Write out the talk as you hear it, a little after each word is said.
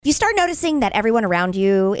you start noticing that everyone around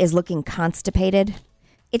you is looking constipated,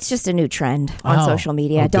 it's just a new trend on social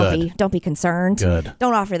media. Don't be concerned. Good.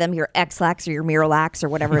 Don't offer them your X-Lax or your Miralax or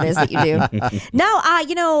whatever it is that you do.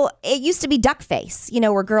 No, it used to be duck face,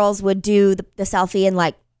 where girls would do the selfie and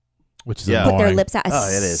which is put their lips out. It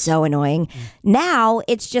is so annoying. Now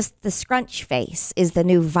it's just the scrunch face is the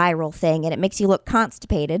new viral thing, and it makes you look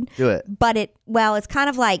constipated. Do it. But it's kind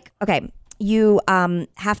of like, okay, you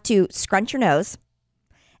have to scrunch your nose,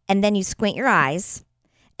 and then you squint your eyes,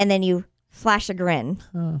 and then you flash a grin.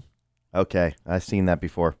 Okay, I've seen that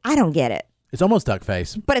before. I don't get it. It's almost duck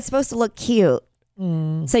face. But it's supposed to look cute.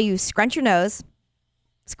 So you scrunch your nose,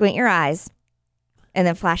 squint your eyes, and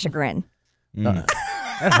then flash a grin.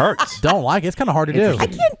 That hurts. Don't like it. It's kind of hard to do. I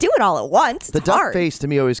can't do it all at once. It's The duck hard. face to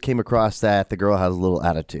me always came across that the girl has a little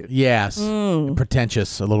attitude. Yes.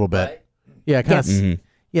 Pretentious a little bit. Right? Yeah, kind of. Mhm.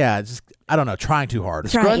 Yeah, it's just, I don't know, trying too hard.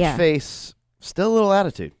 Right, Scrunch yeah. face, still a little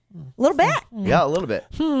attitude. A little bit. Yeah, a little bit.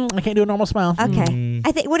 I can't do a normal smile. Okay.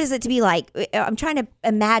 I think, what is it to be like? I'm trying to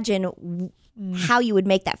imagine how you would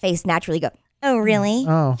make that face naturally go, oh, really?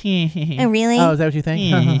 Oh. Oh, really? Oh, is that what you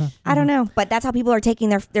think? I don't know. But that's how people are taking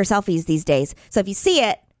their selfies these days. So if you see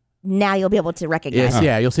it, now you'll be able to recognize Yes, it.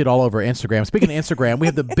 yeah, you'll see it all over Instagram. Speaking of Instagram, we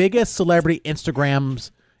have the biggest celebrity Instagram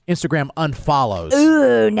unfollows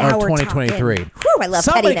Ooh, now of we're 2023. talking. Whew, I love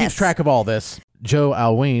Somebody pettiness. keeps track of all this. Joe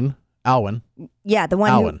Alwyn Yeah, the one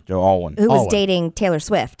Alwyn Joe Alwyn. who was Alwyn. dating Taylor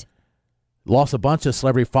Swift. lost a bunch of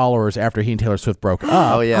celebrity followers after he and Taylor Swift broke up.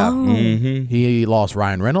 Oh, yeah. Mm-hmm. He lost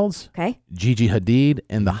Ryan Reynolds, Okay. Gigi Hadid,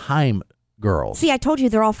 and the Haim girls. See, I told you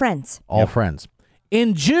they're all friends. All friends.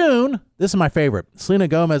 In June, this is my favorite. Selena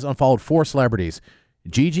Gomez unfollowed 4 celebrities: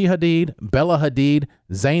 Gigi Hadid, Bella Hadid,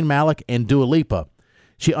 Zayn Malik, and Dua Lipa.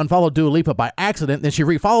 She unfollowed Dua Lipa by accident, then she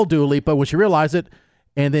refollowed Dua Lipa when she realized it,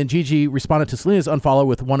 and then Gigi responded to Selena's unfollow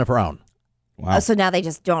with one of her own. Wow. So now they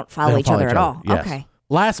just don't They follow don't each other at all. Yes. Okay.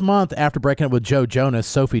 Last month, after breaking up with Joe Jonas,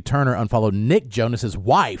 Sophie Turner unfollowed Nick Jonas's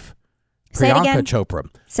wife, Say it Priyanka again. Chopra.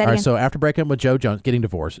 Say it All right, again. so after breaking up with Joe Jonas, getting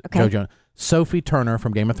divorced, Okay. Joe Jonas, Sophie Turner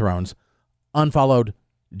from Game of Thrones unfollowed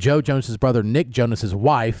Joe Jonas's brother Nick Jonas's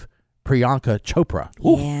wife, Priyanka Chopra.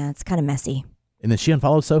 Yeah, it's kind of messy. And then she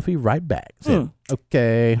unfollowed Sophie right back. Said,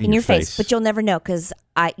 okay. In your face. But you'll never know because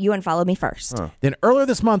you unfollowed me first. Then earlier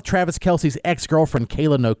this month, Travis Kelce's ex-girlfriend,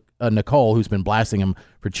 Kayla Nicole, who's been blasting him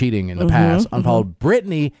for cheating in the past, unfollowed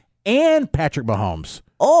Brittany and Patrick Mahomes.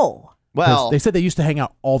 Oh. 'Cause Well, they said they used to hang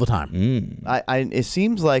out all the time. it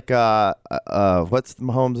seems like what's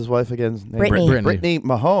Mahomes' wife again's name? Brittany. Brittany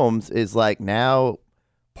Mahomes is like now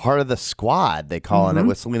part of the squad. They calling it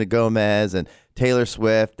with Selena Gomez and Taylor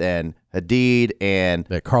Swift and Hadid and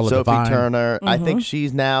That Carla Sophie Devine. Turner. I think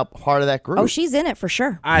she's now part of that group. Oh, she's in it for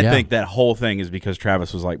sure. I Yeah. think that whole thing is because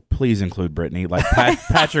Travis was like, please include Brittany. Like,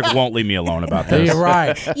 Patrick won't leave me alone about this. You're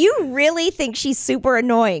right. You really think she's super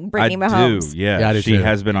annoying, Brittany Mahomes? do, yeah. Yeah, I do she too.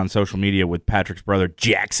 has been on social media with Patrick's brother,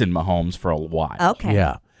 Jackson Mahomes, for a while. Okay.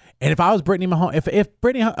 Yeah. And if I was Brittany Mahomes,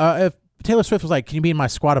 if Taylor Swift was like, can you be in my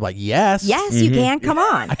squad? I'm like, yes. Yes, you can. Come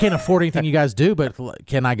on. I can't afford anything you guys do, but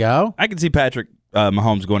can I go? I can see Patrick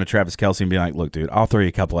Mahomes going to Travis Kelce and being like, look, dude, I'll throw you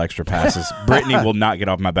a couple extra passes. Brittany will not get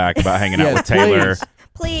off my back about hanging out Yes, with Taylor.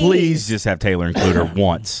 Please. Please just have Taylor include her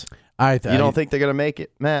once. You don't think they're gonna make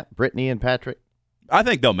it, Matt? Brittany and Patrick? I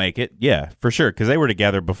think they'll make it, yeah, for sure, because they were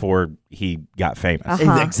together before he got famous.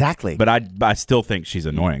 Uh-huh. Exactly. But I still think she's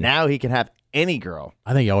annoying. now he can have any girl.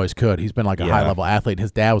 I think he always could. He's been like a Yeah. high-level athlete.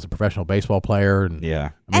 His dad was a professional baseball player. And Yeah.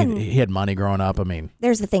 I mean, And- he had money growing up. I mean,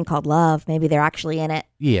 There's the thing called love. Maybe they're actually in it.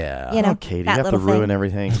 yeah. You know, Katie, you that have to little thing. ruin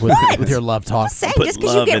everything. With your love talk. Just saying, Put just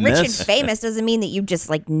because you love get in rich this. and famous doesn't mean that you just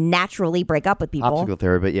like naturally break up with people. Optical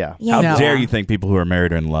theory, but yeah. Yeah. How No. dare you think people who are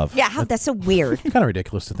married are in love? Yeah, that's so weird. Kind of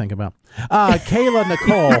ridiculous to think about. Kayla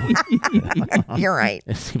Nicole, You're right.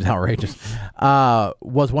 it seems outrageous,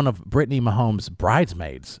 was one of Brittany Mahomes'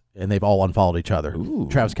 bridesmaids, and they've all unfollowed each other.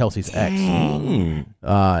 Travis Kelce's ex.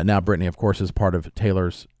 Now Brittany, of course, is part of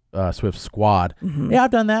Taylor's Swift squad. Yeah,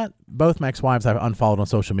 I've done that. Both my ex-wives I've unfollowed on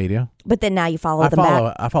social media. But then now you follow them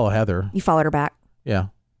back. I follow Heather. You followed her back. Yeah.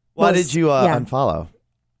 Why Well, did you yeah. unfollow?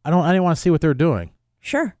 I didn't want to see what they're doing.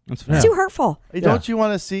 Sure. That's Yeah. It's too hurtful. Hey, don't you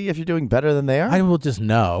want to see if you're doing better than they are? I will just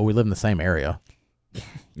know. We live in the same area.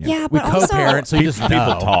 Yeah, We but also, co-parent, so you just know.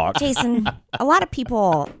 People talk. Jason, a lot of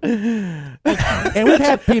people. And we've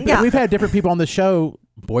had people. Yeah. We've had different people on the show,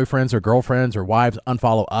 boyfriends or girlfriends or wives,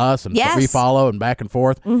 unfollow us and Yes. refollow and back and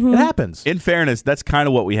forth. It happens. In fairness, that's kind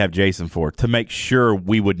of what we have Jason for, to make sure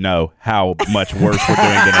we would know how much worse we're doing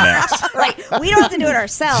than an ex. Right. We don't have to do it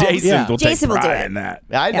ourselves. Jason Yeah. will Jason take will do pride it. in that.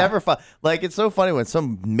 I never like it's so funny when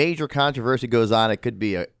some major controversy goes on. It could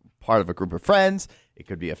be a part of a group of friends. It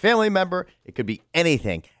could be a family member. It could be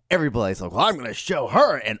anything. Everybody's like, well, I'm going to show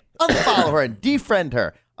her and unfollow her and defriend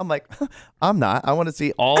her. I'm like, I'm not. I want to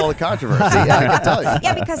see all the controversy. Yeah, I can tell you.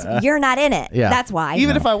 Yeah, because you're not in it. Yeah. That's why.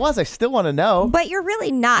 Even if I was, I still want to know. But you're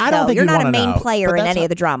really not. I don't though. think You're you not a wanna main know. player But in that's any how- of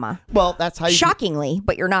the drama. Well, that's how you. Shockingly,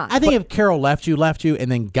 but you're not. I think if Carol left you,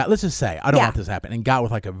 and then got, let's just say, I don't Yeah. want this to happen, and got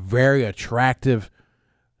with like a very attractive,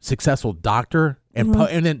 successful doctor, and Mm-hmm.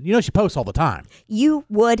 and then, she posts all the time. you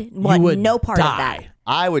would want You would no part die. of that.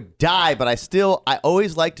 I would die, but I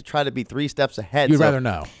always like to try to be 3 steps ahead. You'd So rather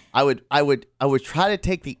know. I would try to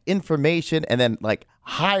take the information and then like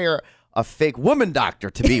hire a fake woman doctor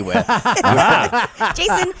to be with.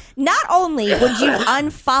 Jason, not only would you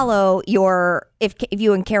unfollow if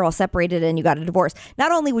you and Carol separated and you got a divorce,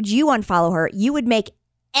 not only would you unfollow her, you would make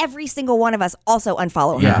every single one of us also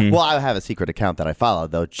unfollow her. Yeah. Well, I have a secret account that I follow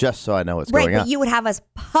though, just so I know what's Right, going but on. you would have us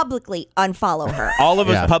publicly unfollow her. All of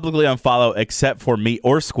us Yeah. publicly unfollow except for me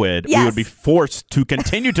or Squid. We Yes. would be forced to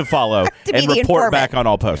continue to follow To and be the report informant. back on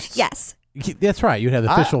all posts. Yes. That's right. You'd have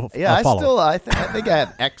the official I follow. I think I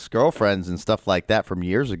have ex-girlfriends and stuff like that from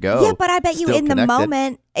years ago. Yeah, but I bet you still in the connected.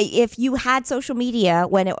 moment, if you had social media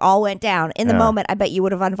when it all went down, in the moment, I bet you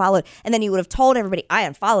would have unfollowed. And then you would have told everybody, I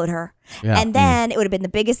unfollowed her. Yeah. And then it would have been the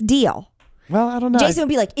biggest deal. Well, I don't know. Jason would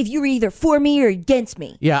be like, if you were either for me or against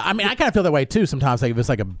me. Yeah, I mean, I kind of feel that way too sometimes. Like if it's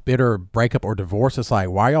like a bitter breakup or divorce, it's like,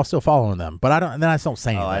 why are y'all still following them? But I don't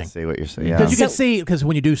say Oh, I anything. see what you're saying. Because Yeah. you can see, because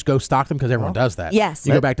when you do go stalk them, because everyone does that. Yes.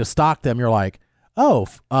 You go back to stalk them, you're like, oh,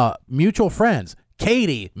 mutual friends,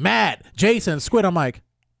 Katie, Matt, Jason, Squid. I'm like,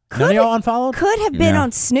 none of y'all unfollowed? Could have been Yeah.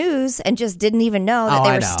 on snooze and just didn't even know that Oh, they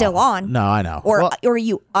I were know. still on. No, I know. Or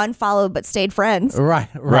you unfollowed but stayed friends. Right.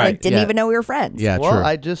 Like, didn't yeah. even know we were friends. Yeah, well, true.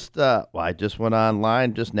 I just went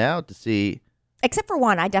online just now to see. Except for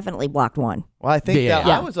one, I definitely blocked one. Well, I think Yeah. that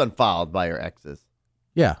Yeah. I was unfollowed by your exes.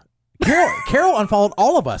 yeah. Carol unfollowed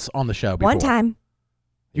all of us on the show before. One time.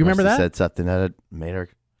 You remember must have that? Said something that had made her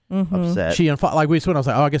Mm-hmm. upset. She unfollowed, like we went, I was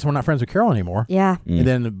like, oh, I guess we're not friends with Carol anymore. Yeah.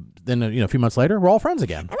 And then a few months later, we're all friends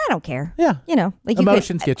again. And I don't care. Yeah. You know, like you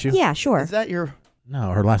Emotions could, get you. Yeah, sure. Is that your?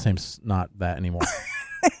 No, her last name's not that anymore.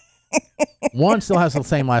 One still has the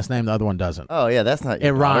same last name, the other one doesn't. Oh yeah, that's not. It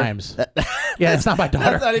Your daughter. rhymes. Yeah, it's not my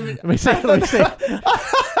daughter. That's not even. Let me see. Let me see.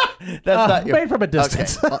 That's not your. Made from a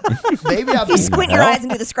distance. Okay. Well, maybe I'm. You squint your eyes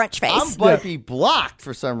and do the scrunch face. I might be blocked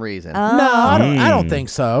for some reason. No, I don't think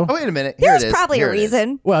so. Oh, wait a minute. Here There's it is. probably Here a it is.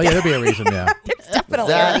 reason. Well, yeah, there'd be a reason, yeah. There's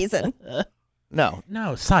definitely a That- reason. No.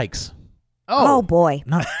 No, Sykes, Oh, boy.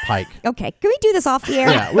 not Pike. Okay. Can we do this off the air?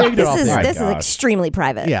 Yeah, we can do it off the air. This is God. extremely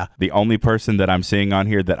private. Yeah. The only person that I'm seeing on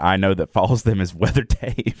here that I know that follows them is Weather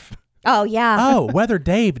Dave. Oh, yeah. Oh, Weather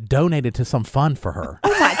Dave donated to some fund for her.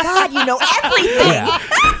 Oh, my God. You know everything. Yeah.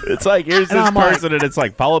 It's like, here's And this I'm like- person, and it's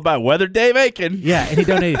like followed by Weather Dave Aiken. Yeah, and he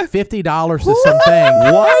donated $50 to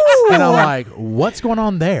something. What? And I'm like, what's going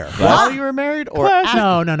on there? While you were married, or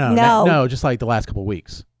after? No. Just like the last couple of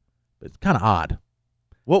weeks. It's kind of odd.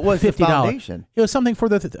 What was the $50. foundation? It was something for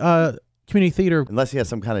the community theater. Unless he has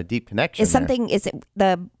some kind of deep connection. Is it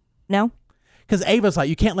no? Because Ava's like,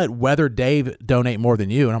 you can't let Weather Dave donate more than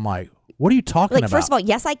you. And I'm like, what are you talking Like, about? first of all,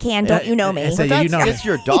 yes, I can. Don't you know me? I said, That's, you know me. it's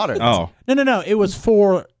your daughter. Oh, No. It was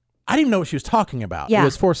for, I didn't even know what she was talking about. Yeah. It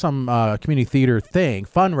was for some community theater thing,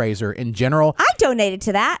 fundraiser in general. I donated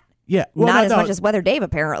to that. Yeah. Well, Not no, as no. much as Weather Dave,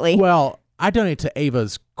 apparently. Well, I donated to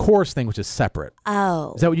Ava's course thing, which is separate.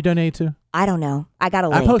 Oh. Is that what you donated to? I don't know. I got a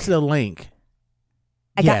link. I posted a link.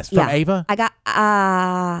 Yes, from Ava. I got,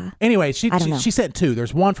 Anyway, I don't know. she sent two.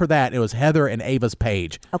 There's one for that. It was Heather and Ava's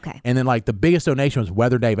page. okay. And then like the biggest donation was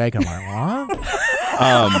Weather Dave Aiken. I'm like, what?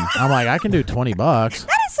 I'm like, I can do $20. That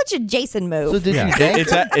is such a Jason move. So did Yeah. you thank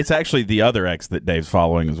it's her? it's actually the other ex that Dave's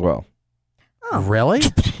following as well. Really?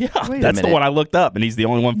 Yeah, Wait a that's the minute. one I looked up, and he's the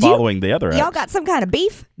only one Do you- following the other ex. Y'all got some kind of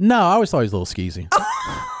beef? No, I always thought he was a little skeezy.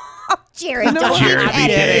 Jared, You know don't what? be Jared, be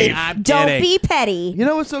petty. Dave. I'm Don't kidding. be petty. You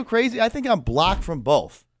know what's so crazy? I think I'm blocked from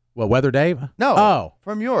both. What, Weather Dave? No. Oh.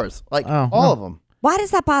 From yours. Like Oh, all huh. of them. Why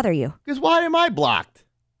does that bother you? Because why am I blocked?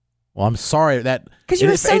 Well, I'm sorry that 'Cause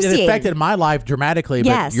you're it associated. affected my life dramatically, but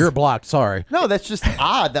Yes. you're blocked. Sorry. No, that's just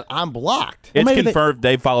odd that I'm blocked. It's maybe they- confirmed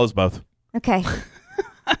Dave follows both. Okay.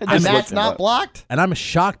 And Just that's looked it not up. blocked? And I'm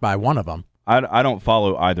shocked by one of them. I don't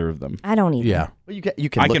follow either of them. I don't either. Yeah. Well, you can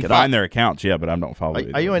I look can it find up. their accounts, yeah, but I don't follow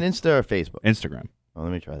either. Are you of on them. Insta or Facebook? Instagram? Oh,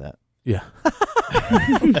 let me try that. Yeah.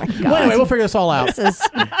 Well, anyway, we'll figure this all out. This is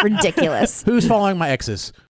ridiculous. Who's following my exes?